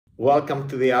Welcome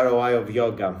to the ROI of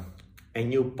Yoga, a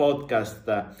new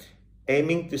podcast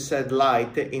aiming to shed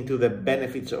light into the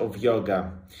benefits of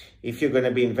yoga. If you're going to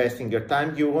be investing your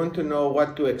time, you want to know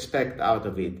what to expect out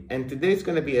of it. And today is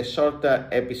going to be a short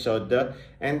episode,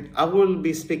 and I will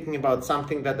be speaking about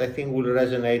something that I think will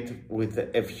resonate with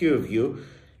a few of you.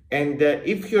 And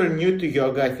if you're new to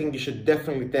yoga, I think you should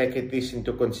definitely take this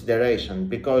into consideration,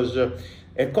 because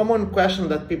a common question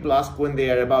that people ask when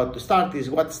they are about to start is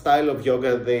what style of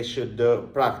yoga they should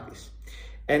practice.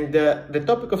 And the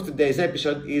topic of today's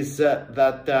episode is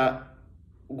that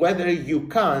whether you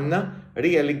can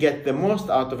really get the most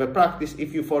out of a practice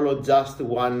if you follow just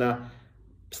one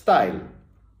style.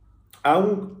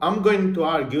 I'm going to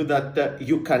argue that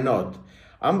you cannot.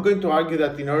 I'm going to argue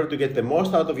that in order to get the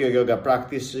most out of your yoga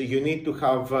practice, you need to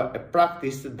have a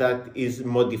practice that is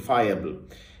modifiable,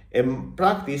 a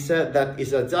practice that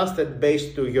is adjusted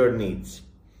based to your needs,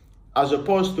 as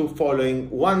opposed to following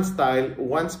one style,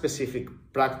 one specific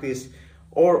practice,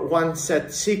 or one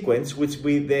set sequence, which will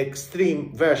be the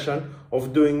extreme version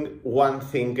of doing one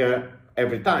thing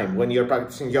every time when you're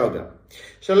practicing yoga.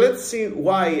 So let's see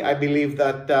why I believe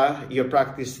that your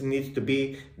practice needs to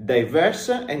be diverse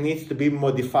and needs to be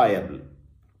modifiable.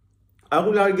 I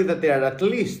will argue that there are at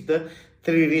least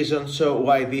three reasons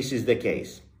why this is the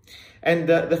case. And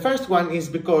the first one is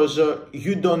because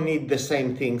you don't need the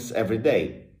same things every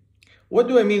day. What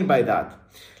do I mean by that?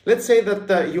 Let's say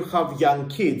that you have young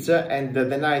kids and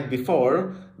the night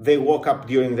before they woke up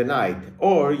during the night,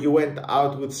 or you went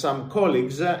out with some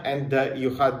colleagues and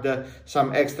you had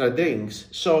some extra drinks.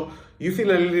 So you feel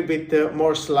a little bit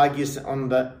more sluggish on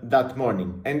that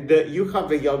morning, and you have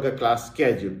a yoga class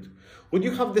scheduled. Would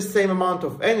you have the same amount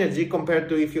of energy compared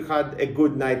to if you had a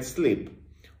good night's sleep?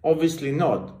 Obviously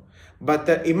not. But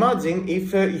imagine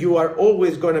if you are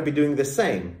always going to be doing the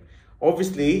same.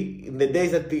 Obviously, in the days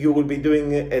that you will be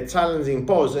doing a challenging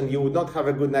pose and you would not have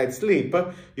a good night's sleep,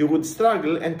 you would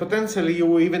struggle and potentially you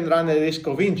will even run a risk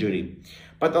of injury.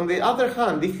 But on the other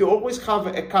hand, if you always have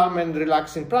a calm and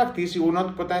relaxing practice, you will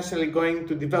not potentially going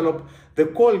to develop the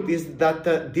qualities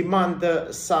that demand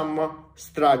some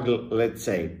struggle, let's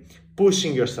say,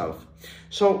 pushing yourself.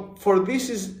 So for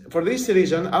this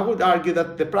reason, I would argue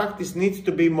that the practice needs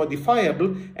to be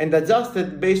modifiable and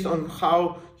adjusted based on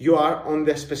how you are on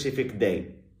the specific day.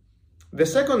 The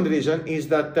second reason is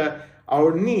that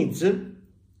our needs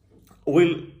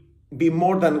will be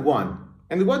more than one.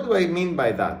 And what do I mean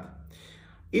by that?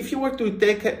 If you were to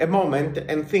take a moment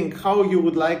and think how you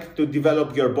would like to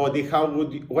develop your body,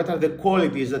 what are the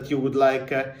qualities that you would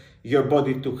like your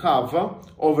body to have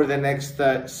over the next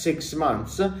 6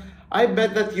 months, I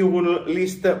bet that you will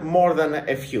list more than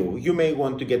a few. You may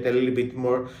want to get a little bit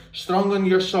more strong on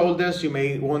your shoulders, you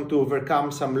may want to overcome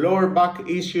some lower back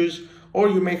issues, or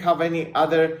you may have any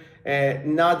other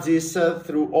nudges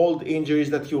through old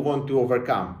injuries that you want to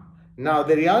overcome. Now,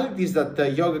 the reality is that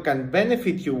yoga can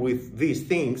benefit you with these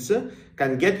things,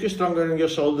 can get you stronger on your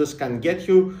shoulders, can get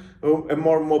you a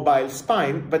more mobile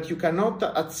spine, but you cannot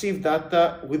achieve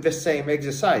that with the same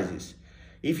exercises.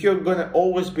 If you're going to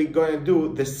always be going to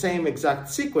do the same exact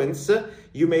sequence,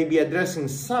 you may be addressing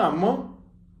some,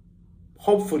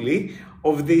 hopefully,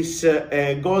 of these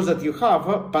goals that you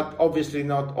have, but obviously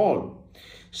not all.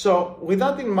 So with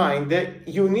that in mind,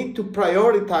 you need to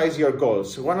prioritize your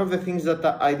goals. One of the things that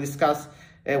I discuss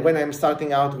when I'm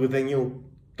starting out with a new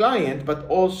client, but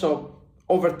also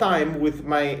over time with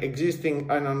my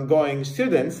existing and ongoing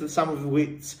students, some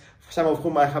of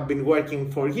whom I have been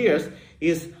working for years,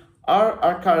 is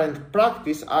our current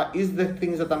practice, is the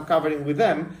things that I'm covering with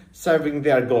them serving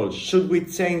their goals? Should we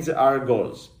change our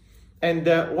goals? And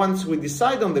once we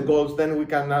decide on the goals, then we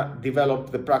can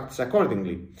develop the practice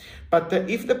accordingly. But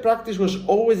if the practice was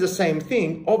always the same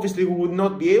thing, obviously we would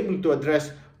not be able to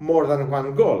address more than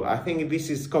one goal. I think this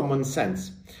is common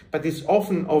sense, but it's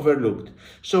often overlooked.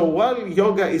 So while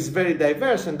yoga is very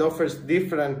diverse and offers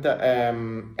different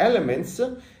elements,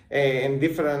 and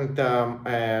different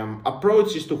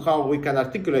approaches to how we can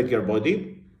articulate our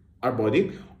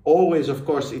body. Always, of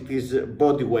course, it is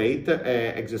body weight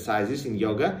exercises in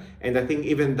yoga, and I think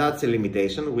even that's a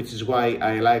limitation, which is why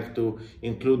I like to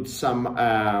include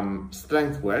some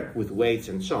strength work with weights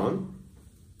and so on.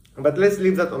 But let's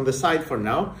leave that on the side for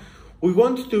now. We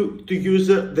want to use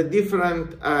the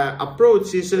different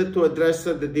approaches to address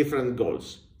the different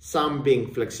goals. Some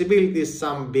being flexibility,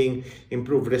 some being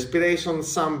improved respiration,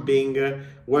 some being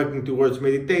working towards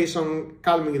meditation,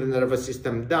 calming the nervous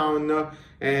system down,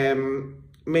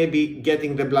 maybe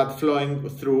getting the blood flowing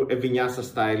through a vinyasa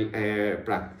style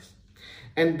practice.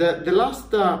 And the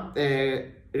last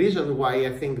reason why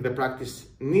I think the practice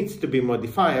needs to be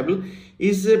modifiable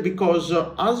is because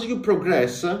as you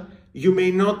progress, you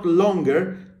may not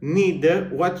longer need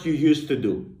what you used to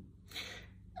do.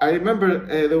 I remember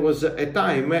there was a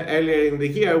time earlier in the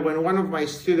year when one of my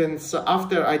students,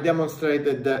 after I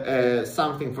demonstrated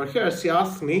something for her, she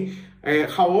asked me,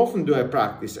 how often do I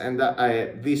practice? And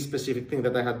this specific thing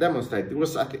that I had demonstrated, it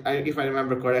was, if I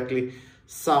remember correctly,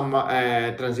 some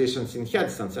transitions in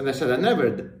headstands. And I said, I never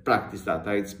practiced that.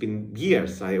 It's been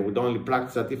years. I would only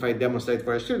practice that if I demonstrate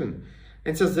for a student.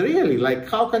 And says, really? Like,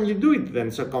 how can you do it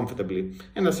then so comfortably?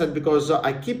 And I said, because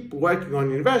I keep working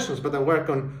on inversions, but I work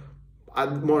on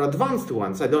more advanced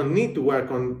ones. I don't need to work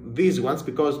on these ones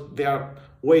because they are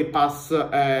way past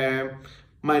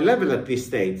my level at this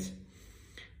stage.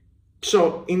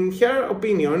 So in her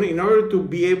opinion, in order to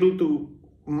be able to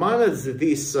manage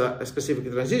this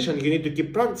specific transition, you need to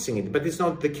keep practicing it, but it's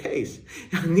not the case.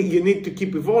 You need to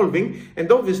keep evolving,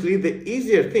 and obviously the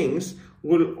easier things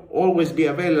will always be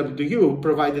available to you,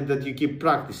 provided that you keep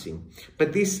practicing.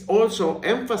 But this also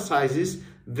emphasizes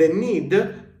the need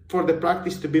for the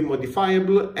practice to be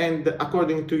modifiable and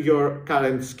according to your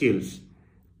current skills.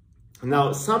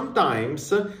 Now,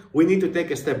 sometimes we need to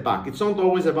take a step back. It's not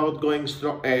always about going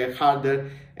harder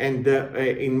and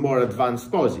in more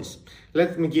advanced poses.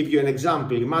 Let me give you an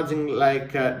example. Imagine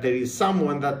like there is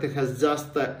someone that has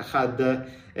just had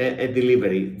a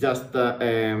delivery.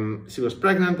 She was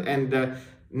pregnant, and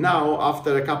now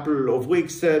after a couple of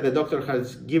weeks, the doctor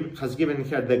has given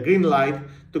her the green light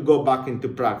to go back into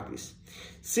practice.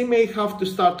 She may have to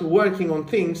start working on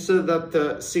things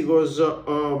that she was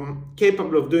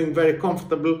capable of doing very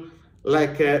comfortable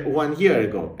like 1 year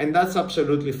ago, and that's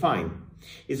absolutely fine.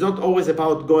 It's not always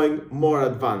about going more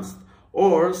advanced.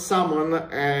 Or someone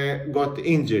got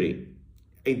injury.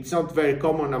 It's not very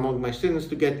common among my students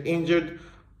to get injured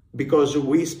because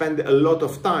we spend a lot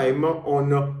of time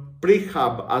on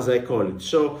prehab, as I call it.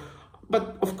 So,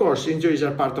 but of course, injuries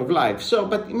are part of life. So,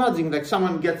 but imagine like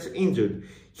someone gets injured.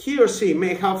 He or she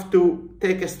may have to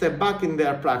take a step back in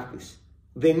their practice.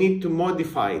 They need to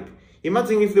modify it.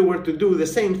 Imagine if they were to do the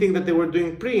same thing that they were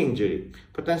doing pre-injury.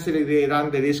 Potentially they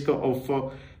run the risk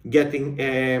of getting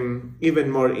even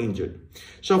more injured.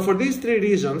 So for these 3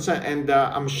 reasons, and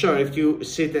I'm sure if you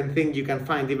sit and think you can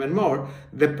find even more,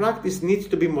 the practice needs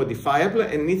to be modifiable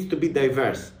and needs to be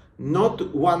diverse,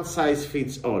 not one size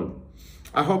fits all.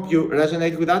 I hope you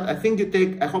resonate with that.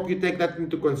 I hope you take that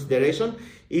into consideration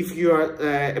if you are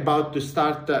about to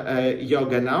start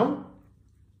yoga now.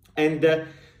 And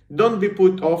don't be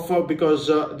put off because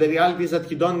the reality is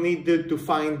that you don't need to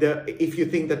find, if you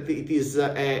think that it is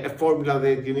a formula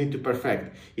that you need to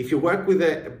perfect. If you work with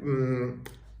an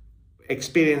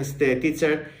experienced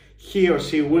teacher, he or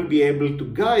she will be able to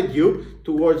guide you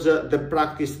towards the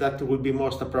practice that will be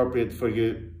most appropriate for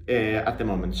you at the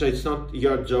moment. So it's not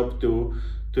your job to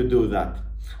do that.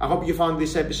 I hope you found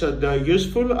this episode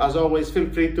useful. As always, feel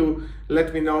free to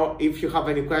let me know if you have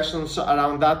any questions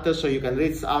around that, so you can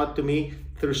reach out to me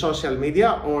through social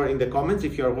media or in the comments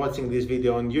if you're watching this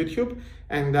video on YouTube.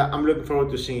 And I'm looking forward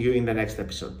to seeing you in the next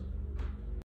episode.